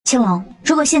青龙，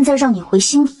如果现在让你回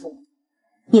心府，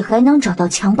你还能找到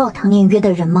强暴唐念约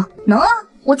的人吗？能啊，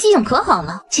我记性可好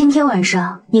了。今天晚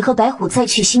上你和白虎再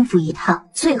去心府一趟，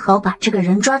最好把这个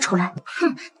人抓出来。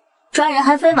哼，抓人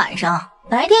还非晚上，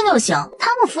白天就行。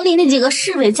他们府里那几个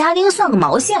侍卫家丁算个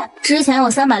毛线？之前有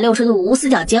360度无死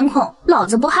角监控，老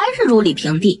子不还是如履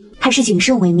平地？还是谨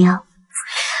慎为妙。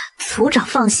族长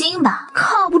放心吧，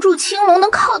靠不住青龙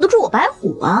能靠得住我白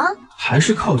虎啊？还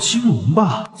是靠青龙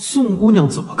吧，宋姑娘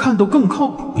怎么看都更靠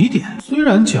谱一点。虽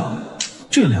然讲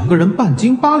这两个人半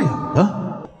斤八两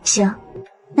的。行，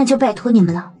那就拜托你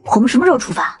们了。我们什么时候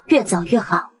出发？越早越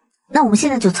好。那我们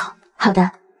现在就走。好的，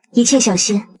一切小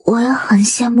心。我也很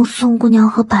羡慕宋姑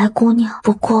娘和白姑娘，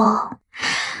不过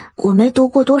我没读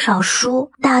过多少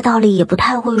书，大道理也不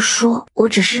太会说。我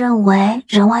只是认为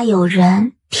人外有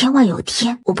人，天外有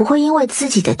天，我不会因为自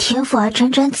己的天赋而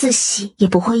沾沾自喜，也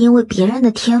不会因为别人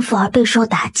的天赋而备受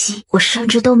打击。我甚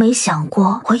至都没想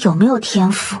过我有没有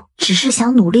天赋，只是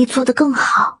想努力做得更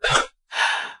好。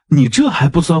你这还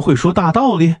不算会说大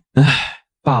道理？唉，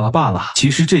罢了罢了，其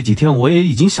实这几天我也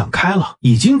已经想开了，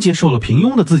已经接受了平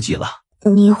庸的自己了。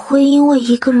你会因为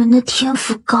一个人的天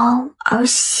赋高而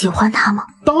喜欢他吗？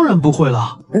当然不会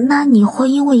了。那你会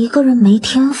因为一个人没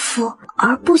天赋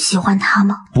而不喜欢他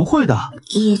吗？不会的。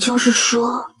也就是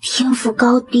说，天赋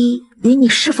高低与你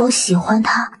是否喜欢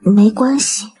他没关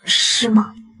系，是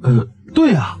吗？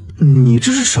对啊，你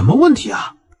这是什么问题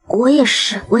啊？我也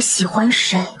是，我喜欢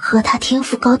谁和他天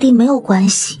赋高低没有关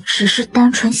系，只是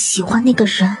单纯喜欢那个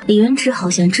人。李云芝好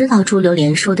像知道朱榴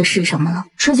莲说的是什么了。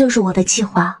这就是我的计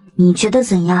划，你觉得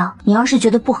怎样？你要是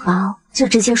觉得不好，就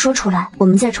直接说出来，我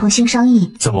们再重新商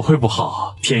议。怎么会不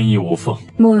好？天衣无缝。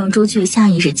慕容朱雀下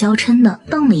意识娇嗔的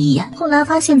瞪了一眼，后来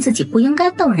发现自己不应该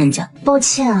瞪人家。抱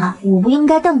歉啊，我不应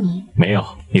该瞪你。没有，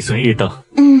你随意瞪。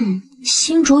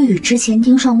新竹雨之前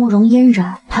盯上慕容嫣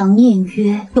然，唐念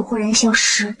约又忽然消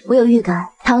失。我有预感，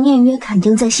唐念约肯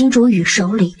定在新竹雨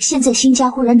手里。现在新家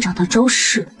忽然找到周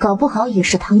氏，搞不好也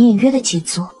是唐念约的杰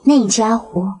作。那家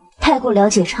伙太过了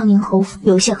解昌宁侯府，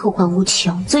有些后患无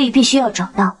穷，所以必须要找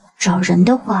到。找人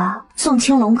的话，宋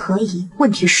青龙可以，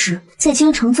问题是在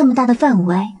京城这么大的范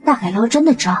围，大海捞针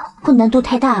的找，困难度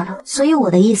太大了。所以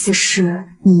我的意思是，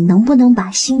你能不能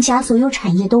把新家所有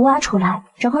产业都挖出来，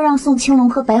然后让宋青龙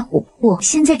和白琥珀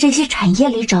先在这些产业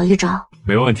里找一找？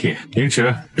没问题，凌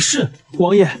迟。是，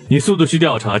王爷。你速度去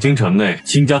调查京城内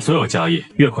新家所有家业，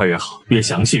越快越好，越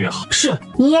详细越好。是。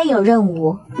你也有任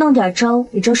务，弄点粥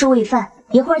给周氏喂饭，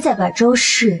一会儿再把周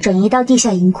氏转移到地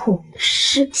下银库。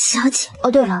是，小姐。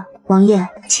哦，对了，王爷，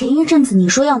前一阵子你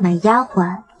说要买丫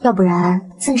鬟，要不然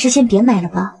暂时先别买了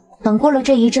吧，等过了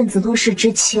这一阵子多事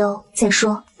之秋再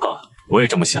说。我也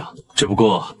这么想，只不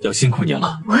过要辛苦您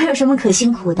了。我有什么可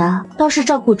辛苦的？倒是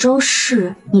照顾周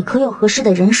氏，你可有合适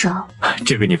的人手？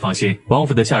这个你放心，王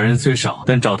府的下人虽少，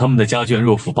但找他们的家眷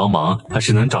入府帮忙还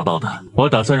是能找到的。我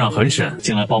打算让恒婶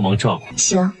进来帮忙照顾。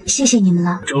行，谢谢你们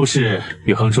了。周氏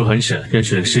与恒叔、恒婶认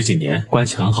识了10几年，关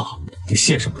系很好。你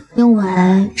谢什么？因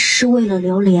为是为了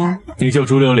榴莲。你救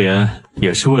朱榴莲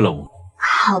也是为了我。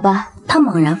好吧。他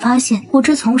猛然发现，不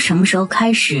知从什么时候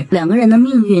开始，两个人的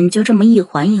命运就这么一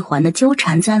环一环的纠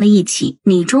缠在了一起。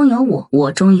你中有我，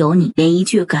我中有你，连一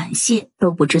句感谢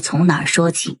都不知从哪儿说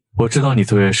起。我知道你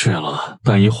昨夜睡了，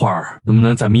但一会儿能不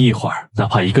能再眯一会儿，哪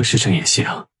怕1个时辰也行。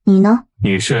你呢？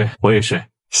你睡，我也睡。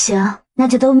行，那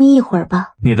就都眯一会儿吧。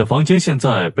你的房间现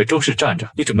在被周氏占着，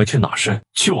你准备去哪儿睡？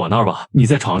去我那儿吧，你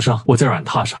在床上，我在软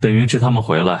榻上，等云芝他们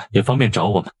回来也方便找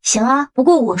我们。行啊，不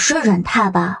过我睡软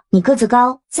榻吧，你个子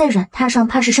高，在软榻上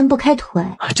怕是伸不开腿。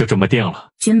就这么定了。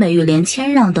君美玉连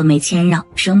谦让都没谦让，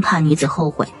生怕女子后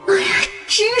悔。哎呀，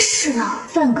真是的，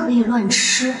饭可以乱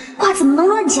吃，话怎么能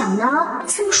乱讲呢？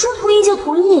怎么说同意就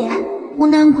同意？孤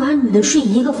男寡女的睡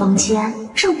一个房间，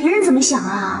让别人怎么想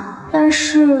啊？但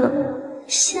是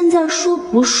现在说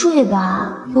不睡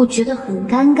吧，又觉得很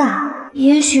尴尬。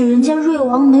也许人家瑞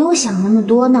王没有想那么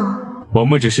多呢。我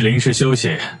们只是临时休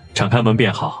息，敞开门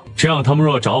便好，这样他们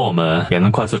若找我们，也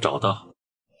能快速找到。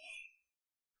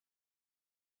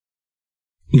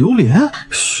榴莲，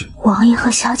嘘，王爷和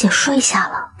小姐睡下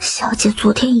了。小姐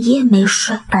昨天一夜没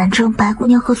睡，反正白姑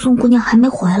娘和宋姑娘还没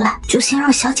回来，就先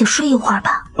让小姐睡一会儿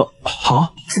吧。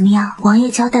好。怎么样，王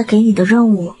爷交代给你的任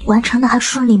务完成的还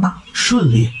顺利吗？顺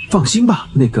利，放心吧。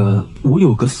我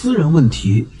有个私人问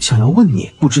题想要问你，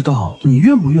不知道你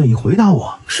愿不愿意回答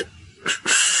我？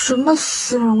什么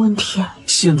私人问题？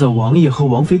现在王爷和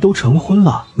王妃都成婚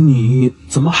了，你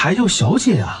怎么还叫小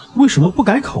姐啊？为什么不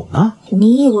改口呢？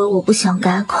你以为我不想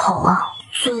改口啊？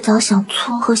最早想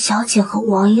撮合小姐和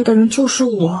王爷的人就是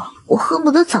我恨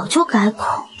不得早就改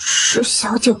口，是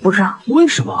小姐不让。为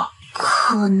什么？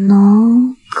可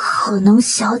能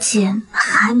小姐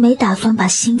还没打算把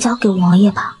心交给王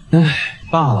爷吧？唉，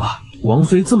罢了。王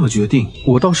妃这么决定，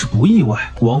我倒是不意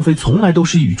外。王妃从来都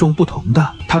是与众不同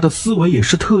的，她的思维也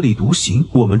是特立独行，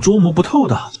我们捉摸不透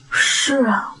的。是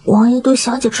啊，王爷对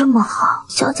小姐这么好，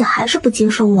小姐还是不接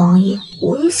受王爷，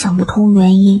我也想不通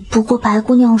原因。不过白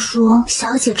姑娘说，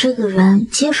小姐这个人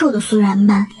接受的虽然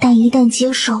慢，但一旦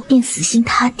接受便死心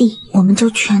塌地，我们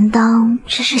就全当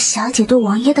这是小姐对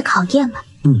王爷的考验吧。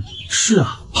是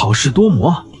啊，好事多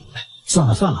磨。算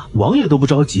了，王爷都不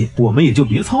着急，我们也就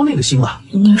别操那个心了。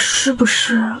你是不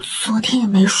是昨天也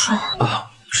没睡啊？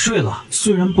睡了，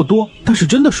虽然不多，但是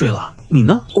真的睡了。你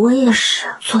呢？我也是，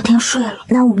昨天睡了。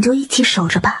那我们就一起守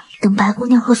着吧，等白姑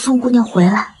娘和宋姑娘回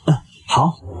来。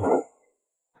好。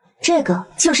这个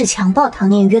就是强暴唐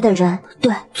念约的人。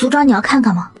对，族长你要看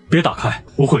看吗？别打开，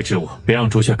误会之物，别让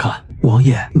朱雀看。王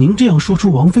爷，您这样说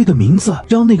出王妃的名字，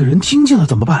让那个人听见了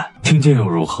怎么办？听见又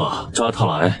如何？抓他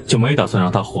来就没打算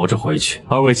让他活着回去。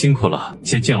二位辛苦了，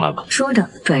先进来吧。说着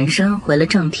转身回了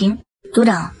正厅。族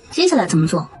长，接下来怎么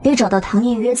做？得找到唐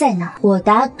念约在哪。我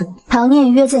打赌唐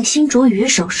念约在新竹宇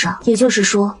手上，也就是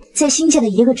说在新界的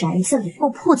一个宅子里或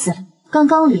铺子里。刚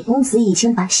刚李公子已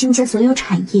经把新界所有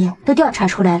产业都调查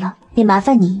出来了，得麻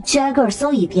烦你去挨个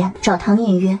搜一遍，找唐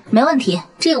念约。没问题，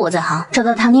这个我在行。找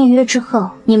到唐念约之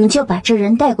后，你们就把这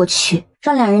人带过去，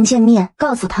让两人见面，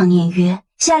告诉唐念约，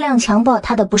夏亮强暴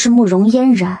他的不是慕容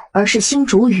嫣然，而是新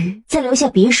竹宇，再留下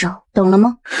匕首，懂了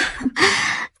吗？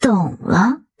懂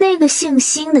了。那个姓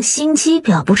辛的心机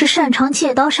婊不是擅长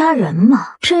借刀杀人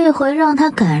吗？这回让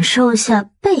他感受下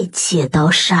被借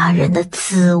刀杀人的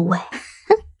滋味。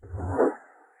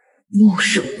慕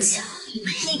容家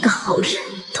每一个好人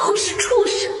都是畜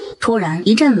生。突然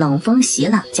一阵冷风袭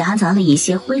来，夹杂了一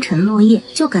些灰尘落叶，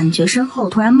就感觉身后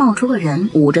突然冒出个人，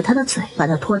捂着他的嘴，把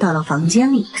他拖到了房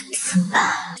间里。怎么办？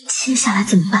接下来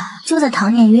怎么办？就在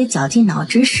唐念约绞尽脑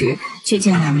汁时，却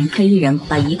见两名黑衣人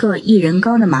把一个1人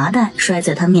高的麻袋摔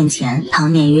在他面前。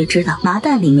唐念约知道麻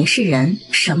袋里面是人，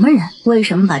什么人？为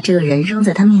什么把这个人扔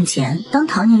在他面前？当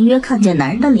唐念约看见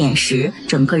男人的脸时，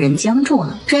整个人僵住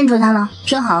了。认出他了？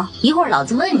听好，一会儿老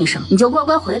子问你什么，你就乖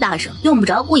乖回答什么，用不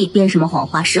着故意编什么谎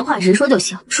话，实话实说就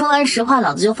行。说完实话，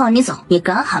老子就放你走。你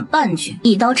敢喊半句，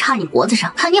一刀插你脖子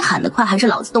上，看你喊得快还是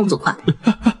老子动作快。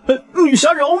女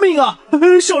侠饶命啊！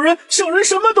小人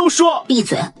什么都说。闭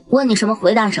嘴！问你什么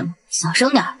回答什么，小声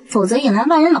点，否则引来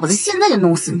外人，老子现在就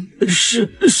弄死你。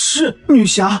是女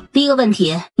侠。第一个问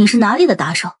题，你是哪里的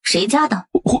打手？谁家的？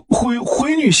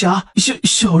回女侠。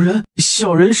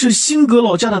小人是新阁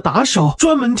老家的打手，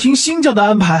专门听新家的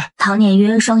安排。唐念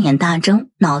约双眼大睁，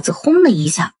脑子轰的一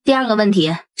下。第二个问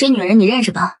题，这女人你认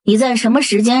识吧？你在什么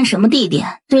时间什么地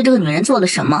点对这个女人做了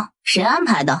什么？谁安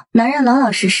排的？男人老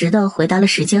老实实的回答了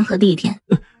时间和地点。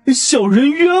小人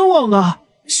冤枉啊！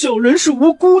小人是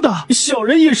无辜的，小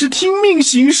人也是听命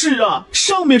行事啊！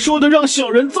上面说的让小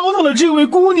人糟蹋了这位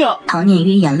姑娘。唐念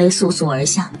约眼泪簌簌而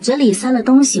下，嘴里塞了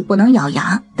东西不能咬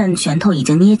牙，但拳头已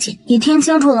经捏紧。你听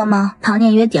清楚了吗？唐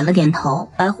念约点了点头。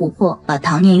白琥珀把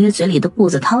唐念约嘴里的布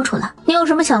子掏出来。你有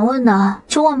什么想问的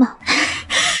就问吧。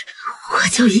我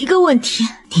就一个问题，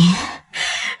你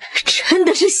真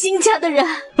的是新家的人？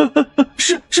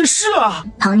是啊！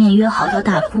唐念约嚎啕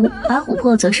大哭，白琥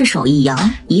珀则是手一扬，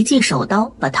一记手刀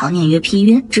把唐念约劈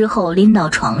晕，之后拎到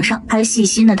床上，还细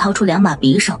心的掏出2把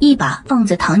匕首，一把放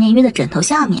在唐念约的枕头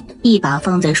下面，一把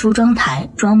放在梳妆台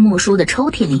装木梳的抽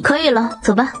屉里。可以了，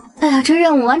走吧。哎呀，这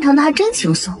任务完成的还真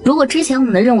轻松，如果之前我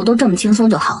们的任务都这么轻松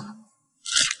就好了。